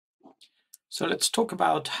So let's talk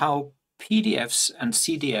about how PDFs and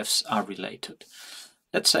CDFs are related.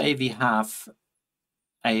 Let's say we have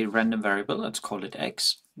a random variable, let's call it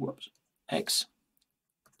x, x,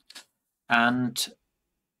 and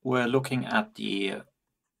we're looking at the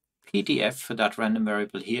PDF for that random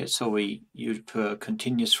variable here. So we use for a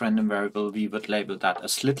continuous random variable, we would label that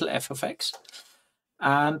as little f of x.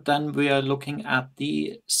 And then we are looking at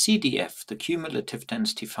the CDF, the cumulative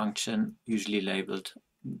density function, usually labeled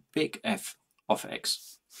big F of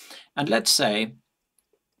x. And let's say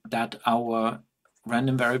that our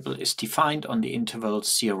random variable is defined on the interval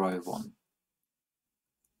 0, 1.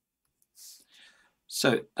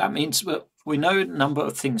 So that means we know a number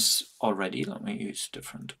of things already. Let me use a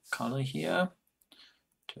different color here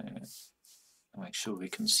to make sure we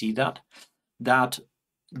can see that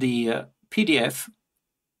the PDF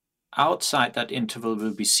outside that interval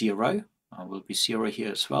will be 0. Will be 0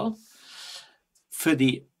 here as well. For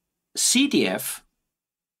the CDF,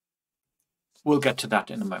 we'll get to that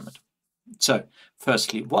in a moment. So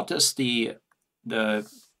firstly, what does the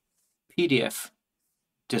PDF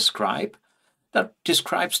describe? That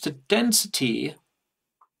describes the density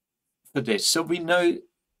for this. So we know,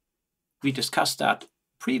 we discussed that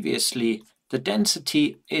previously, the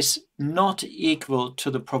density is not equal to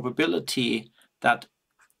the probability that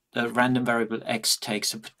the random variable x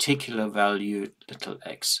takes a particular value, little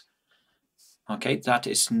x. Okay, that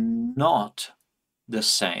is not the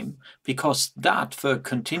same, because that for a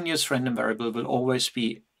continuous random variable will always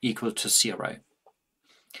be equal to 0.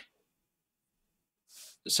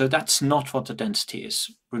 So that's not what the density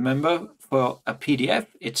is. Remember, for a PDF,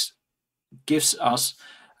 it gives us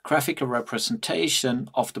a graphical representation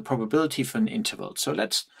of the probability for an interval. So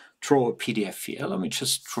let's draw a PDF here. Let me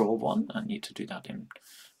just draw one. I need to do that in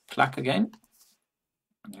Plaque again.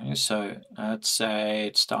 Okay, so let's say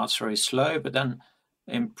it starts very slow, but then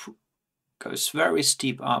goes very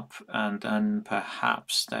steep up, and then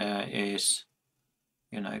perhaps there is,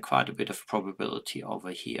 quite a bit of probability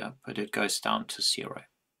over here, but it goes down to 0.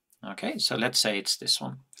 Okay, so let's say it's this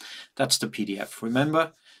one. That's the PDF.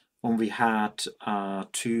 Remember when we had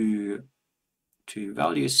two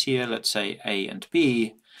values here, let's say A and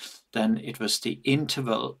B, then it was the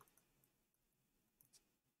interval,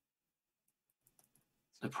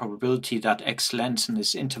 the probability that x lands in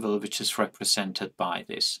this interval, which is represented by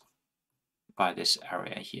this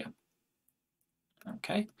area here.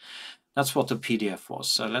 Okay, that's what the PDF was.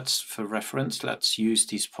 So for reference, let's use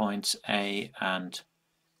these points A and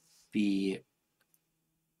B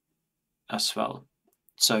as well.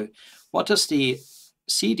 So what does the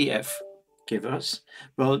CDF give us?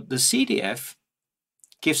 Well, the CDF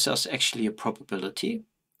gives us actually a probability.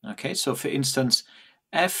 Okay, so for instance,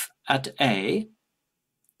 f at A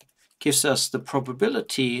gives us the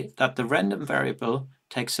probability that the random variable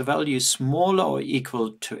takes a value smaller or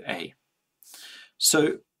equal to A.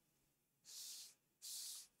 So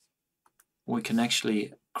we can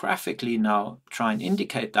actually graphically now try and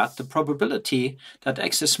indicate that the probability that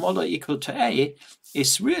x is smaller or equal to A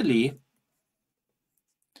is really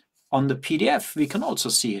on the PDF. We can also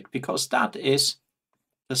see it because that is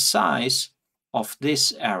the size of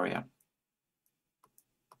this area.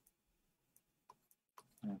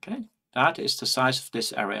 Okay, that is the size of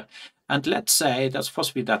this area. And let's say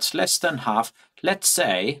that's less than half. Let's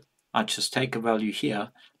say, I just take a value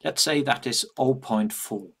here, let's say that is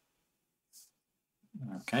 0.4.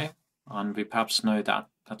 Okay, and we perhaps know that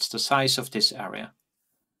that's the size of this area.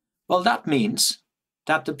 Well, that means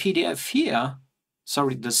that the PDF here,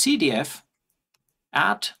 the CDF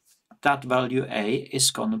at that value A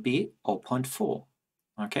is going to be 0.4.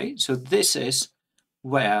 Okay, so this is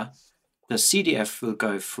where the CDF will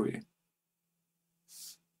go through.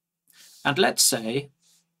 And let's say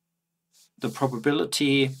the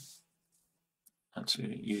probability, let's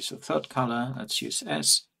use a third color, let's use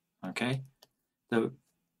S, okay. The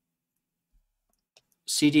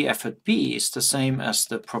CDF at B is the same as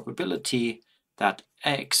the probability that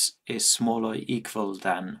X is smaller or equal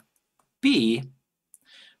than B.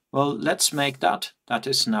 Well, let's make that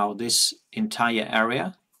is now this entire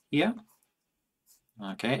area here.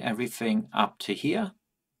 Okay, everything up to here.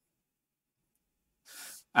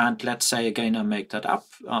 And let's say again, I make that up.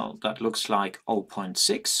 Oh, that looks like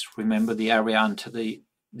 0.6. Remember, the area under the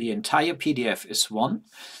entire PDF is 1.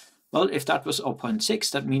 Well, if that was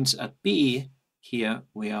 0.6, that means at B here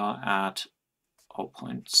we are at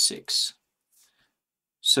 0.6.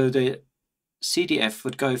 So the CDF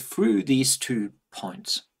would go through these 2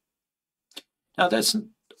 points. Now there's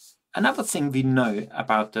another thing we know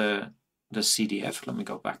about the CDF. Let me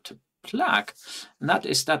go back to Plaque, and that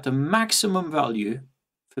is that the maximum value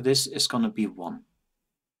for this is going to be 1.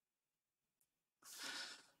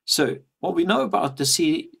 So what we know about the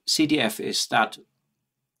CDF is that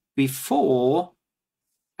before,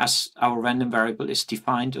 as our random variable is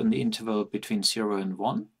defined on the interval between 0 and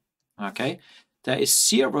 1, okay, there is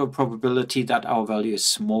 0 probability that our value is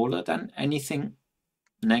smaller than anything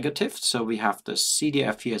negative. So we have the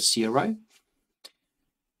CDF here 0.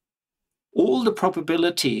 All the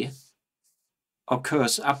probability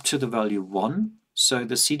occurs up to the value 1. So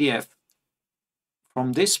the CDF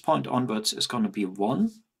from this point onwards is going to be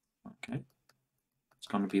 1. Okay, it's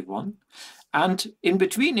going to be 1. And in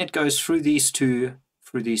between it goes through these two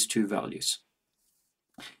values.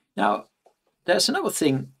 Now, there's another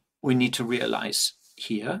thing we need to realize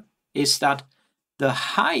here is that the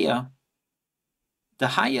higher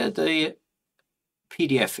the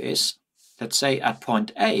PDF is, let's say at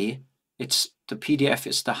point A, the PDF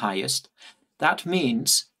is the highest. That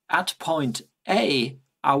means at point A,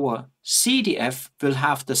 our CDF will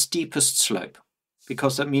have the steepest slope,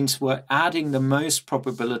 because that means we're adding the most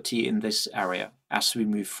probability in this area as we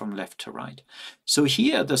move from left to right. So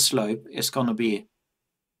here the slope is going to be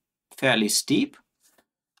fairly steep.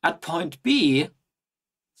 At point B,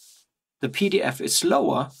 the PDF is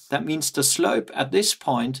lower. That means the slope at this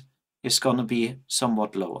point is going to be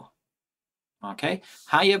somewhat lower. Okay,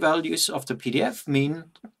 higher values of the PDF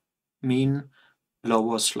mean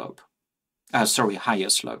lower slope. Higher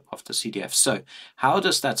slope of the CDF. So how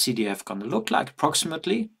does that CDF going to look like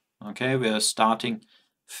approximately? Okay, we are starting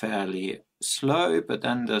fairly slow, but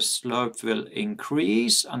then the slope will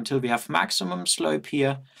increase until we have maximum slope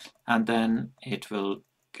here, and then it will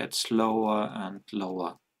get slower and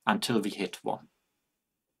lower until we hit 1.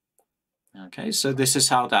 Okay, so this is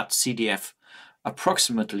how that CDF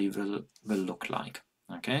approximately will look like.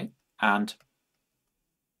 Okay, and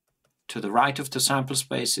to the right of the sample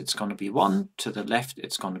space, it's going to be 1. To the left,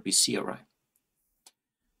 it's going to be 0.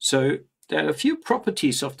 So there are a few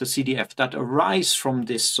properties of the CDF that arise from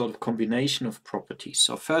this sort of combination of properties.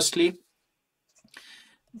 So firstly,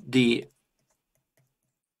 the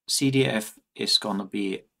CDF is going to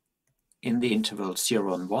be in the interval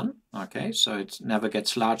 0 and 1. Okay, so it never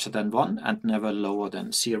gets larger than 1 and never lower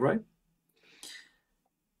than 0.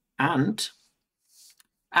 And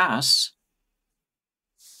as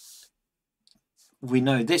we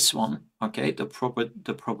know this one, okay, the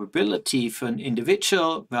probability for an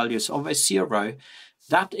individual value is always 0.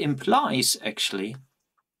 That implies actually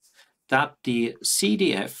that the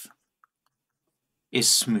CDF is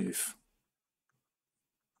smooth,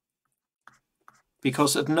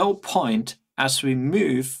 because at no point as we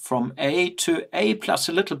move from A to A plus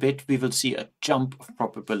a little bit, we will see a jump of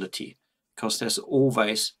probability, because there's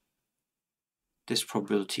always this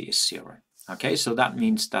probability is 0. Okay, so that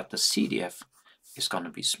means that the CDF is going to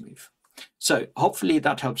be smooth. So hopefully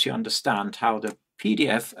that helps you understand how the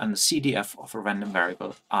PDF and the CDF of a random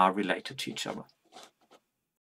variable are related to each other.